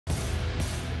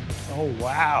Oh,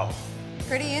 wow.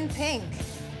 Pretty in pink.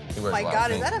 My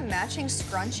God, is that a matching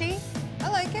scrunchie? I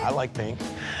like it. I like pink.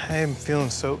 I am feeling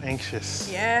so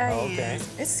anxious. Yeah, Oh, he okay.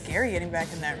 is. It's scary getting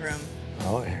back in that room.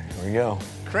 Oh, here we go.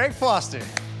 Craig Foster,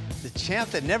 the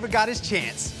champ that never got his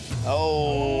chance.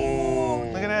 Oh.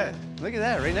 Look at that. Look at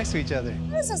that, right next to each other.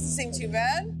 This doesn't seem too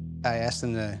bad. I asked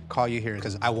him to call you here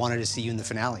because I wanted to see you in the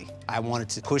finale. I wanted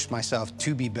to push myself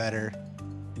to be better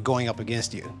going up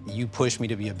against you. You pushed me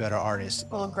to be a better artist.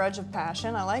 A little grudge of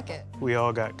passion. I like it. We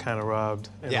all got kind of robbed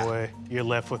in a way. You're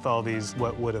left with all these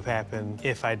what would have happened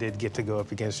if I did get to go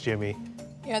up against Jimmy.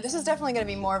 Yeah, this is definitely going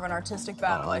to be more of an artistic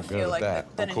battle, I feel like,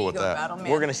 than an ego battle,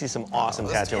 man. We're going to see some awesome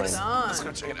tattooing. Let's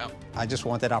go check it out. I just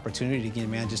want that opportunity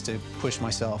again, man, just to push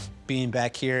myself. Being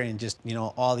back here and just, you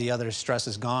know, all the other stress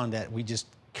is gone, that we just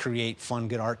create fun,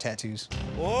 good art tattoos.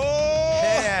 Whoa!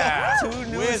 Yeah! Two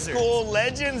new school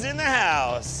legends in the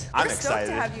house. I'm excited.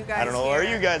 To have you guys I don't know, here. are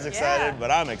you guys excited?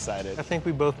 But I'm excited. I think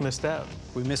we both missed out.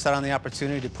 We missed out on the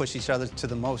opportunity to push each other to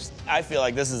the most. I feel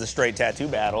like this is a straight tattoo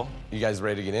battle. You guys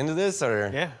ready to get into this,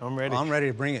 or? Yeah, I'm ready. I'm ready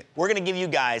to bring it. We're gonna give you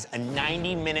guys a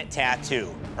 90-minute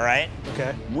tattoo, all right?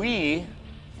 Okay. We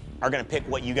are gonna pick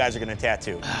what you guys are gonna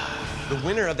tattoo. The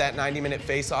winner of that 90-minute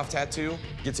face-off tattoo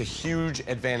gets a huge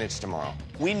advantage tomorrow.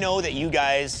 We know that you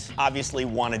guys obviously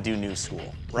wanna do new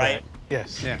school, right?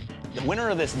 Yes. Yeah. The winner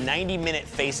of this 90-minute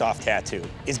face-off tattoo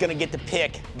is gonna get to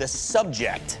pick the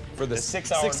subject For the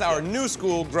six-hour six-hour new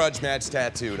school grudge match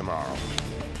tattoo tomorrow.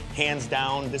 Hands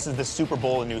down, this is the Super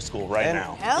Bowl of new school right And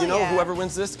now. Hell you know, yeah. whoever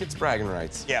wins this gets bragging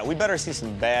rights. Yeah, we better see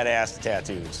some badass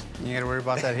tattoos. You ain't gotta worry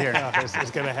about that here.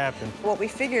 It's gonna happen. What we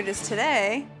figured is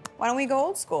today, why don't we go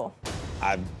old school?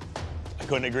 I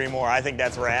couldn't agree more. I think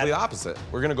that's rad. The opposite.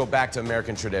 We're gonna go back to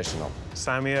American traditional.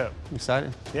 Sign me up. You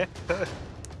excited? Yeah.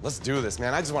 Let's do this,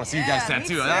 man. I just want to see you Yeah, guys me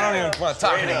tattoo. too. I don't even want to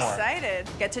talk Straight anymore. up. Excited.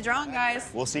 Get to drawing, guys.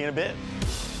 We'll see in a bit.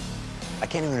 I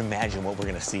can't even imagine what we're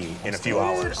gonna see in a few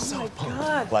hours. Oh my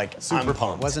God. Like, I'm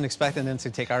pumped. Wasn't expecting them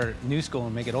to take our new school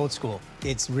and make it old school.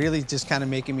 It's really just kind of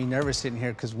making me nervous sitting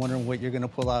here because wondering what you're gonna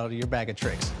pull out of your bag of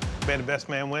tricks. May the best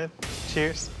man win.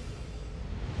 Cheers.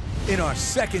 In our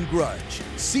second Grudge,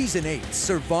 Season 8,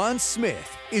 Sirvone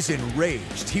Smith is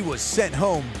enraged he was sent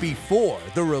home before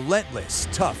the relentless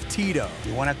Tuff Tito.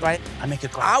 You wanna try it? I'll make you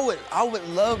try. I would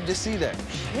love to see that.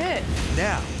 Shit.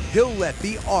 Now, he'll let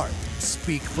the art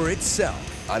speak for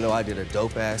itself. I know I did a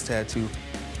dope-ass tattoo.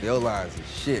 Your lines is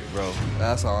shit, bro.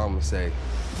 That's all I'm gonna say.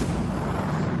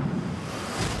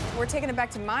 We're taking it back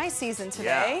to my season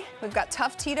today. We've got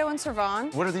Tuff Tito and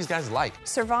Sirvone. What are these guys like?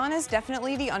 Sirvone is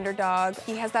definitely the underdog.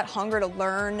 He has that hunger to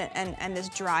learn and this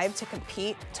drive to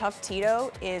compete. Tuff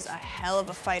Tito is a hell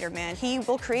of a fighter, man. He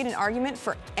will create an argument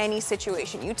for any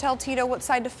situation. You tell Tito what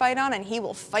side to fight on, and he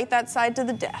will fight that side to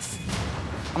the death.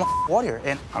 I'm a warrior,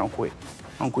 and I don't quit.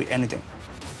 I don't quit anything.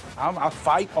 I'll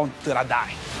fight until I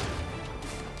die.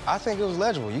 I think it was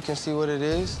legible. You can see what it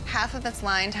is. Half of it's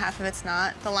lined, half of it's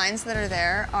not. The lines that are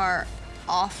there are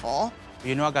awful.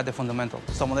 You know I got the fundamental.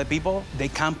 Some of the people, they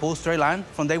can't pull straight line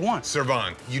from day one.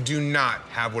 Sirvone, you do not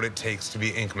have what it takes to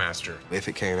be Ink Master. If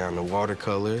it came down to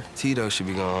watercolor, Tito should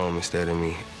be going home instead of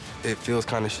me. It feels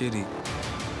kind of shitty.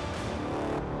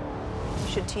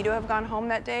 Should Tito have gone home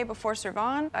that day before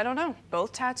Sirvone? I don't know.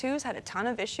 Both tattoos had a ton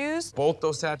of issues. Both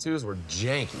those tattoos were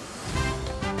janky.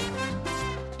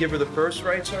 Give her the first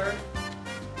right turn,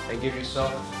 and give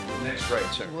yourself the next right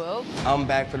turn. Whoa. I'm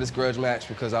back for this grudge match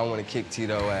because I want to kick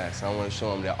Tito ass. I want to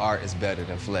show him that art is better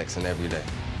than flexing every day.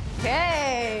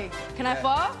 Hey, can I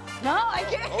fall? No, I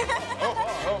can't.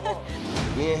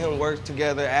 Me and him worked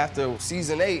together after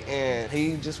season 8, and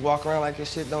he just walk around like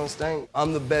his shit don't stink.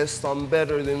 I'm the best, I'm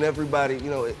better than everybody. You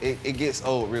know, it gets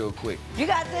old real quick. You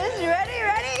got this, you ready?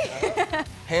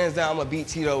 Hands down, I'm gonna beat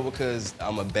Tito because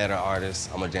I'm a better artist.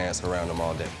 I'm gonna dance around him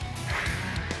all day.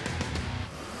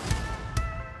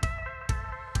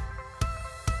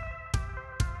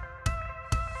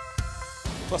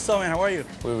 What's up, man? How are you?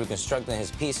 We're reconstructing his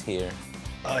piece here.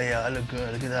 Oh, yeah, I look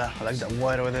good. Look at that. I like that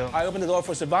white over there. I opened the door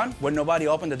for Sirvone. When nobody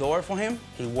opened the door for him,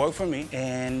 he worked for me,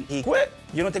 and he quit.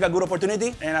 You don't take a good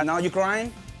opportunity, and now you're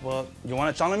crying? Well, you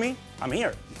want to challenge me? I'm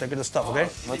here. Take the stuff, okay?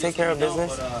 We'll take care of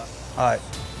business. All right.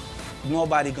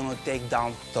 Nobody gonna take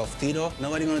down Tuff Tito.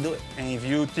 Nobody gonna do it. And if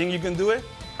you think you can do it,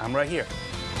 I'm right here.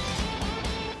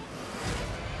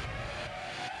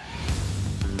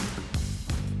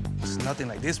 It's nothing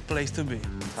like this place to be.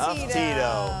 Tuff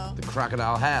Tito. The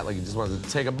crocodile hat, like he just wanted to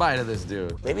take a bite of this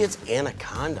dude. Maybe it's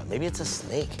anaconda. Maybe it's a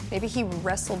snake. Maybe he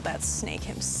wrestled that snake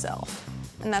himself,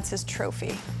 and that's his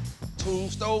trophy.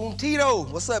 Tombstone Tito,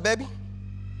 what's up, baby?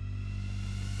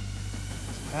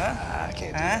 I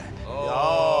can't do that.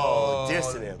 Oh,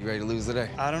 dissing him. You ready to lose today?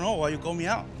 I don't know why you call me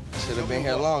out. Should have been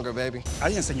here longer, baby. I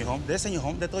didn't send you home. They sent you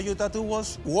home. They thought your tattoo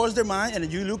was worse than mine, and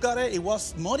you look at it, it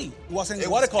was muddy. It wasn't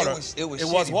watercolor. It was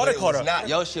watercolor. It was not.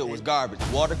 Your shit was garbage.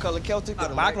 Watercolor Celtic. The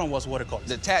background was watercolor.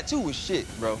 The tattoo was shit,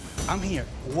 bro. I'm here.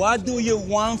 What do you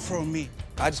want from me?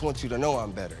 I just want you to know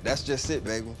I'm better. That's just it,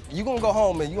 baby. You gonna go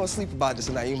home and you gonna sleep about this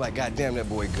tonight. You like, God damn, that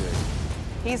boy good.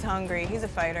 He's hungry. He's a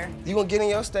fighter. You gonna get in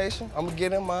your station. I'm gonna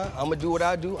get in mine. I'm gonna do what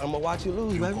I do. I'm gonna watch you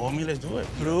lose, baby. Call me, let's do it.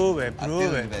 Prove it,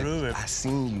 prove it. I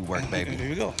seen you work, baby. Here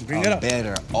you go. Bring it up.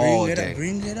 Better all day.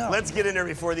 Bring it up. Let's get in there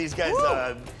before these guys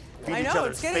beat each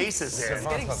other's faces here.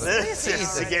 This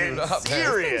is getting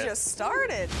serious. This just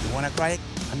started. You wanna cry?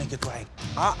 I make you cry.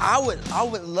 I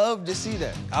would love to see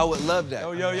that. I would love that.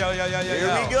 Yo. Here we go, here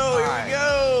we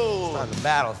go. It's time to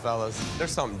battle, fellas.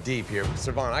 There's something deep here.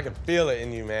 Sirvone, I can feel it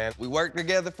in you, man. We worked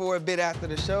together for a bit after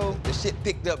the show. The shit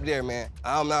picked up there, man.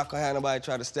 I'm not gonna have nobody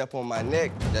try to step on my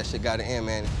neck. That shit got to end,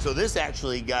 man. So this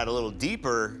actually got a little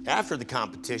deeper after the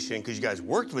competition because you guys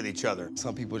worked with each other.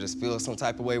 Some people just feel some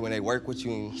type of way when they work with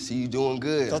you and see you doing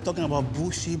good. Stop talking about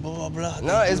bullshit, blah, blah, blah.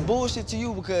 No, it's bullshit to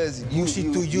you because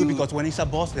bullshit to you because when it's a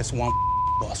boss, there's one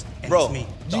boss. And bro, it's me.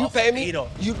 Do you pay me? Tito.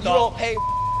 You don't pay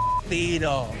Tito.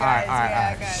 All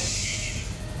Guys.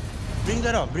 Bring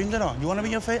that on, bring that on. You wanna be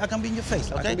in your face? I can be in your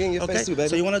face, okay? I can be in your face too, baby.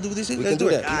 So you wanna do this? We Let's can do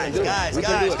it. Guys,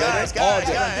 All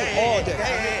day.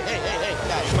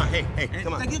 Come on, hey,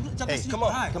 come on. Hey, come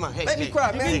on. Come on, hey. Let me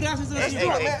cry, man. We're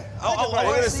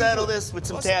gonna settle this with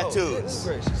some tattoos.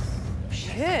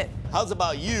 Shit. How's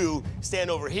about you stand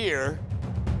over here,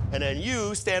 and then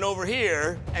you stand over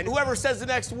here, and whoever says the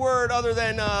next word other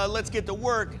than let's get to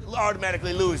work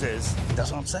automatically loses.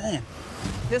 That's what I'm saying.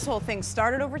 This whole thing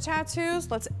started over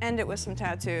tattoos. Let's end it with some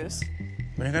tattoos.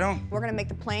 Bring it on. We're gonna make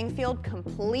the playing field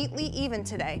completely even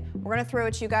today. We're gonna throw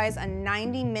at you guys a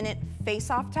 90-minute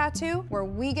face-off tattoo where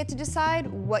we get to decide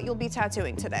what you'll be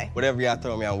tattooing today. Whatever y'all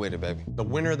throw me, I'm with it, baby. The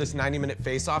winner of this 90-minute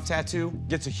face-off tattoo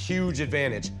gets a huge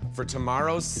advantage for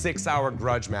tomorrow's 6-hour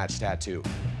grudge match tattoo,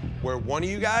 where one of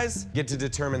you guys get to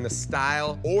determine the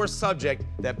style or subject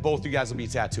that both you guys will be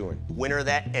tattooing. Winner of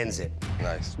that ends it.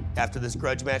 Nice. After this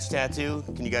grudge match tattoo,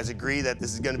 can you guys agree that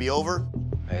this is gonna be over?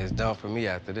 Hey, it's done for me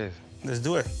after this. Let's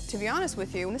do it. To be honest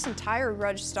with you, this entire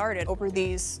grudge started over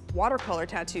these watercolor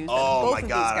tattoos that Oh both my of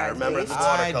God, these guys I remember released. this.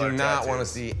 I do Watercolor not tattoos. want to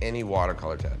see any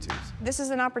watercolor tattoos. This is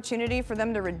an opportunity for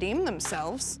them to redeem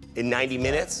themselves. In 90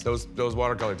 minutes? Those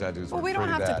watercolor tattoos Well, were we don't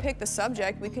pretty have bad. to pick the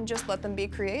subject. We can just let them be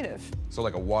creative. So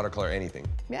like a watercolor anything.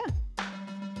 Yeah.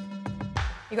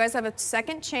 You guys have a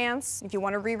second chance. If you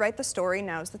want to rewrite the story,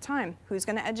 now's the time. Who's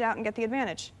gonna edge out and get the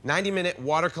advantage? 90-minute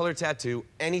watercolor tattoo,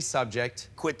 any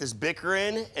subject. Quit this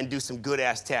bickering and do some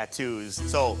good-ass tattoos.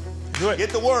 So, Do it.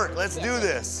 get to work. Let's do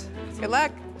this. Good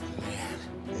luck.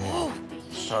 I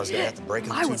thought I was gonna have to break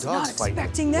up I two was not dogs fighting.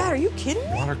 expecting that. Are you kidding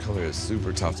me? Watercolor is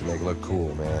super tough to make look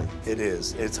cool, man. It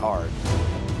is. It's hard.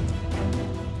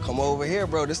 Come over here,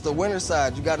 bro. This is the winner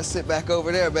side. You gotta sit back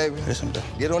over there, baby. Listen, baby.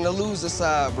 Get on the loser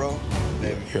side, bro.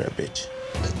 Baby, you're a bitch.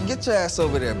 Get your ass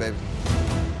over there, baby.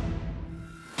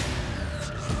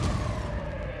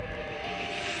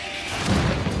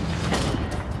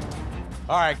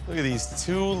 All right, look at these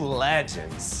two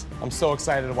legends. I'm so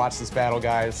excited to watch this battle,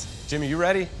 guys. Jimmy, you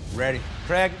ready? Ready.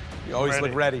 Craig, you always Ready.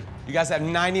 look ready. You guys have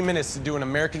 90 minutes to do an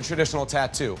American traditional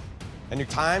tattoo. And your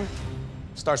time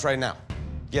starts right now.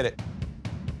 Get it.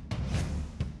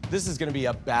 This is gonna be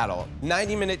a battle.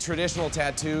 90-minute traditional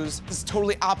tattoos, this is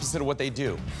totally opposite of what they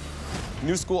do.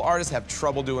 New school artists have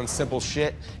trouble doing simple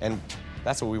shit, and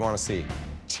that's what we wanna see.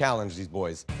 Challenge these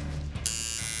boys.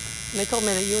 They told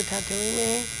me that you were tattooing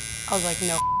me. I was like,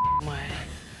 no way.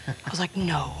 I was like,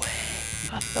 no way.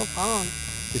 That's so fun.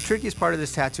 The trickiest part of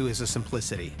this tattoo is the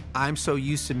simplicity. I'm so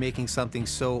used to making something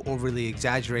so overly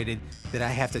exaggerated that I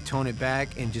have to tone it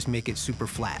back and just make it super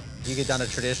flat. You get down to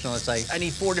traditional, it's like, I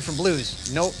need 4 different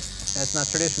blues. Nope, that's not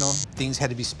traditional. Things had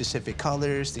to be specific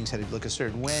colors, things had to look a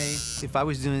certain way. If I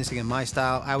was doing this in my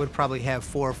style, I would probably have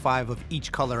 4 or 5 of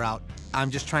each color out.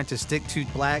 I'm just trying to stick to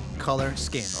black color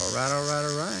skin. All right, all right,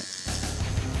 all right.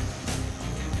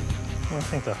 I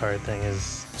think the hard thing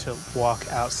is to walk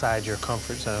outside your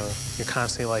comfort zone. You're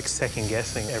constantly like second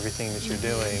guessing everything that you're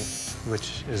doing,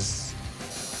 which is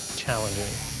challenging.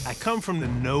 I come from the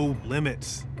no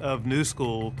limits of new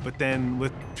school, but then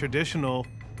with traditional,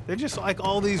 they're just like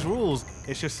all these rules.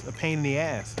 It's just a pain in the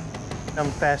ass.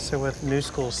 I'm faster with new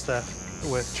school stuff.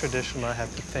 With traditional, I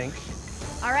have to think.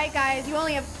 All right, guys, you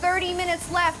only have 30 minutes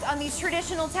left on these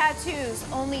traditional tattoos.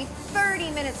 Only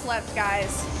 30 minutes left,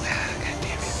 guys. God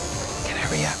damn it. Can I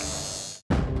hurry up?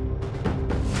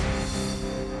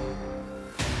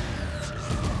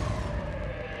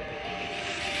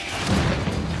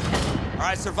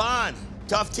 right, Sirvone,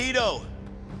 Tuff Tito.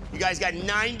 You guys got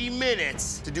 90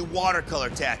 minutes to do watercolor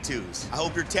tattoos. I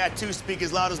hope your tattoos speak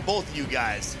as loud as both of you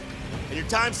guys. And your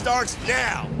time starts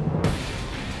now.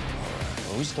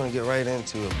 We're just gonna get right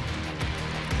into it.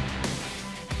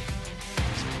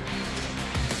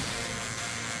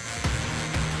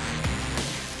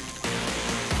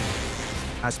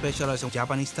 I specialize in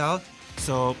Japanese style,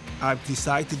 so I've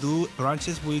decided to do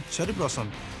branches with cherry blossom.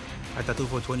 I tattooed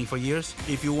for 24 years.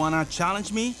 If you wanna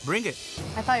challenge me, bring it.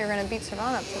 I thought you were gonna beat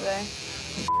Sirvone up today.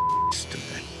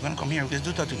 Stupid. We're gonna come here, let's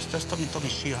do tattoos. Just stop me talking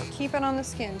shit. Keep it on the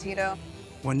skin, Tito.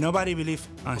 When nobody believes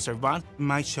on Sirvone,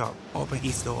 my shop opened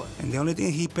his door. And the only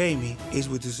thing he paid me is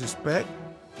with disrespect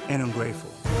and ungrateful.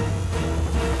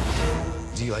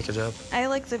 Do you like your job? I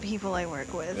like the people I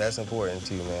work with. That's important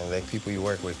too, man. Like, people you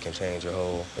work with can change your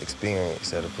whole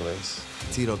experience at a place.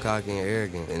 Tito cocky and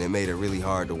arrogant, and it made it really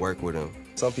hard to work with him.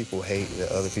 Some people hate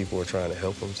that other people are trying to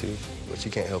help them too, but you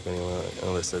can't help anyone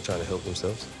unless they're trying to help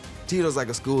themselves. Tito's like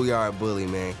a schoolyard bully,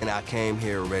 man, and I came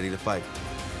here ready to fight.